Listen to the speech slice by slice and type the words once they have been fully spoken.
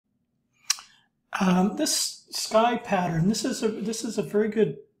This sky pattern, this is a very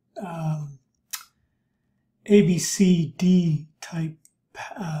good ABCD type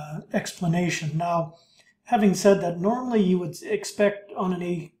explanation. Now, having said that, normally you would expect on an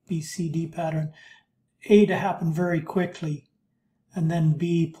ABCD pattern A to happen very quickly, and then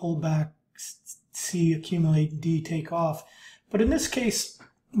B pull back, C accumulate, and D take off. But in this case,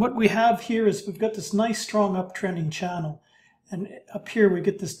 what we have here is we've got this nice strong uptrending channel, and up here we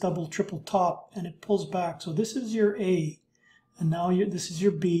get this double triple top, and it pulls back. So this is your A, and now this is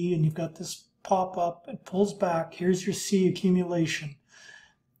your B, and you've got this pop up, it pulls back. Here's your C accumulation,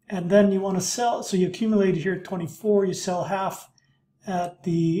 and then you want to sell. So you accumulated here at 24, you sell half at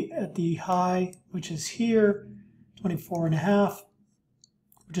the high, which is here, 24.5,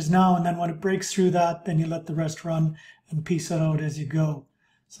 which is now, and then when it breaks through that, then you let the rest run and piece it out as you go.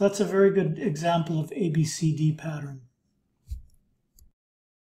 So that's a very good example of ABCD pattern.